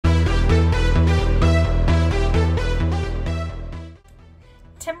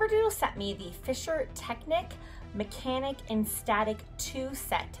me the Fischertechnik Mechanic and Static 2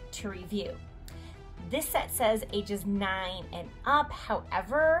 set to review. This set says ages 9 and up.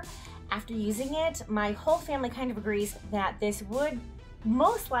 However, after using it, my whole family kind of agrees that this would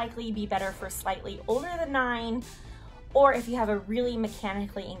most likely be better for slightly older than 9, or if you have a really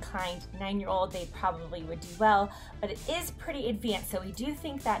mechanically inclined 9-year-old, they probably would do well, but it is pretty advanced. So we do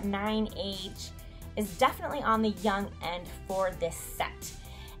think that 9 age is definitely on the young end for this set.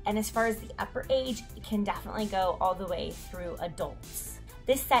 And as far as the upper age, it can definitely go all the way through adults.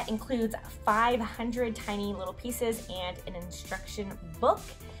 This set includes 500 tiny little pieces and an instruction book.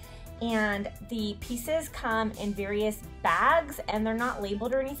 And the pieces come in various bags and they're not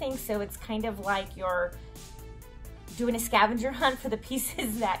labeled or anything. So it's kind of like you're doing a scavenger hunt for the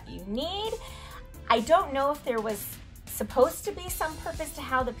pieces that you need. I don't know if there was supposed to be some purpose to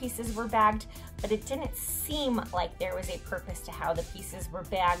how the pieces were bagged, but it didn't seem like there was a purpose to how the pieces were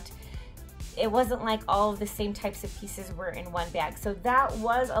bagged. It wasn't like all of the same types of pieces were in one bag, so that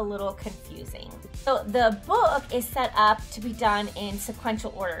was a little confusing. So the book is set up to be done in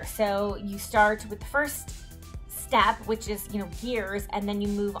sequential order. So you start with the first step, which is, gears, and then you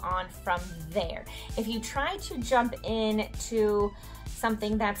move on from there. If you try to jump into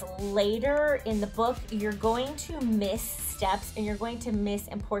something that's later in the book, you're going to miss steps and you're going to miss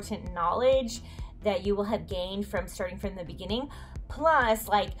important knowledge that you will have gained from starting from the beginning. Plus,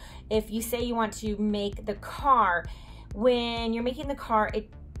 like if you say you want to make the car, when you're making the car,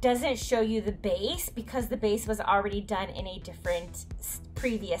 it doesn't show you the base because the base was already done in a different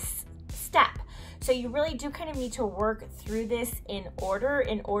previous step. So you really do kind of need to work through this in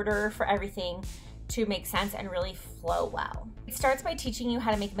order for everything to make sense and really flow well. It starts by teaching you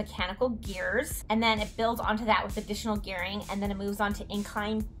how to make mechanical gears, and then it builds onto that with additional gearing, and then it moves on to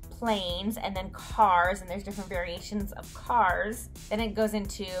inclined planes and then cars, and there's different variations of cars. Then it goes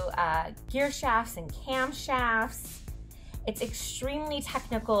into gear shafts and camshafts. It's extremely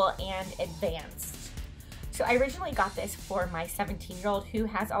technical and advanced. So I originally got this for my 17-year-old who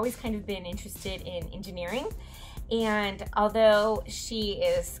has always kind of been interested in engineering. And although she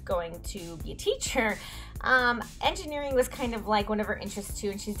is going to be a teacher, engineering was kind of like one of her interests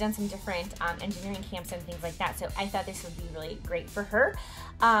too, and she's done some different engineering camps and things like that. So I thought this would be really great for her.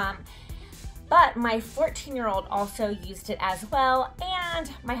 But my 14-year-old also used it as well, and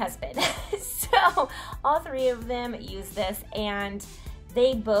my husband. So all three of them use this, and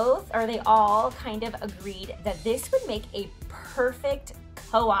they all kind of agreed that this would make a perfect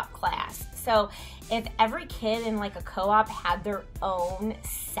co-op class. So if every kid in like a co-op had their own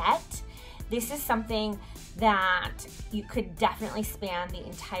set, this is something that you could definitely span the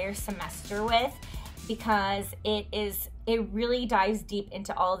entire semester with, because it really dives deep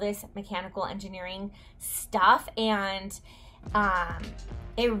into all this mechanical engineering stuff, and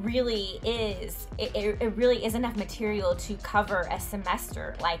it really is enough material to cover a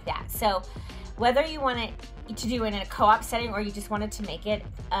semester like that. So whether you want it to do it in a co-op setting or you just wanted to make it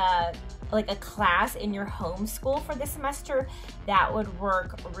like a class in your home school for the semester, that would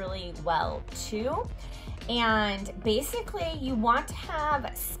work really well too. And basically you want to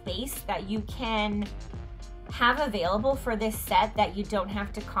have space that you can have available for this set, that you don't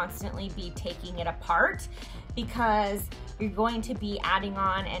have to constantly be taking it apart, because you're going to be adding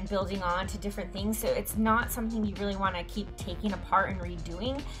on and building on to different things. So it's not something you really want to keep taking apart and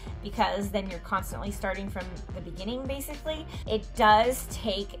redoing, because then you're constantly starting from the beginning basically. It does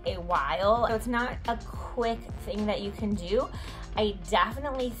take a while, so it's not a quick thing that you can do. I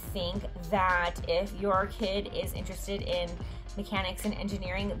definitely think that if your kid is interested in mechanics and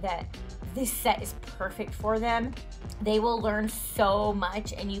engineering, that this set is perfect for them. They will learn so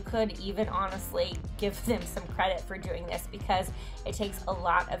much, and you could even honestly give them some credit for doing this, because it takes a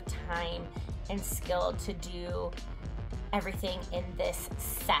lot of time and skill to do everything in this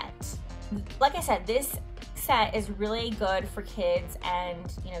set. Like I said, this set is really good for kids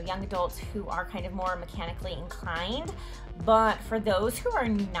and young adults who are kind of more mechanically inclined, but for those who are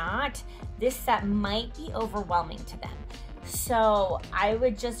not, this set might be overwhelming to them. So I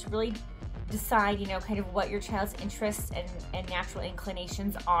would just really decide, kind of what your child's interests and natural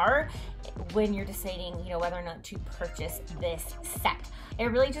inclinations are when you're deciding, whether or not to purchase this set. It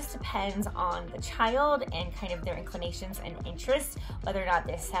really just depends on the child and kind of their inclinations and interests, whether or not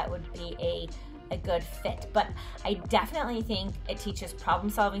this set would be a good fit. But I definitely think it teaches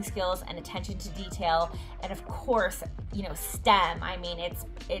problem-solving skills and attention to detail, and of course, STEM. I mean,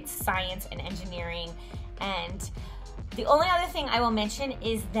 it's science and engineering, and The only other thing I will mention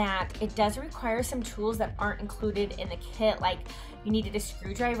is that it does require some tools that aren't included in the kit, like you needed a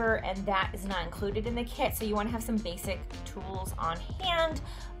screwdriver and that is not included in the kit. So you want to have some basic tools on hand.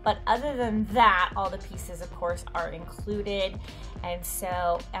 But other than that, all the pieces, of course, are included. And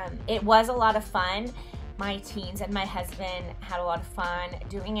so it was a lot of fun. My teens and my husband had a lot of fun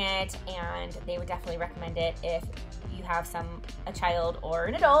doing it, and they would definitely recommend it if you have a child or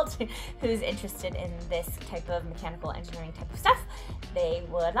an adult who's interested in this type of mechanical engineering type of stuff. They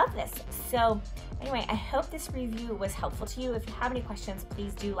would love this. So anyway, I hope this review was helpful to you. If you have any questions,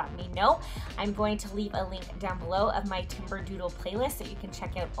 please do let me know. I'm going to leave a link down below of my Timberdoodle playlist so you can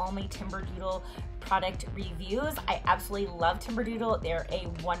check out all my Timberdoodle product reviews. I absolutely love Timberdoodle. They're a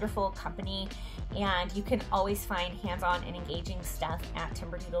wonderful company, and you can always find hands-on and engaging stuff at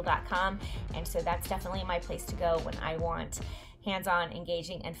timberdoodle.com. And so that's definitely my place to go when I want hands-on,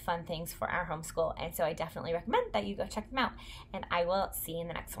 engaging, and fun things for our homeschool. And so I definitely recommend that you go check them out. And I will see you in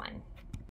the next one.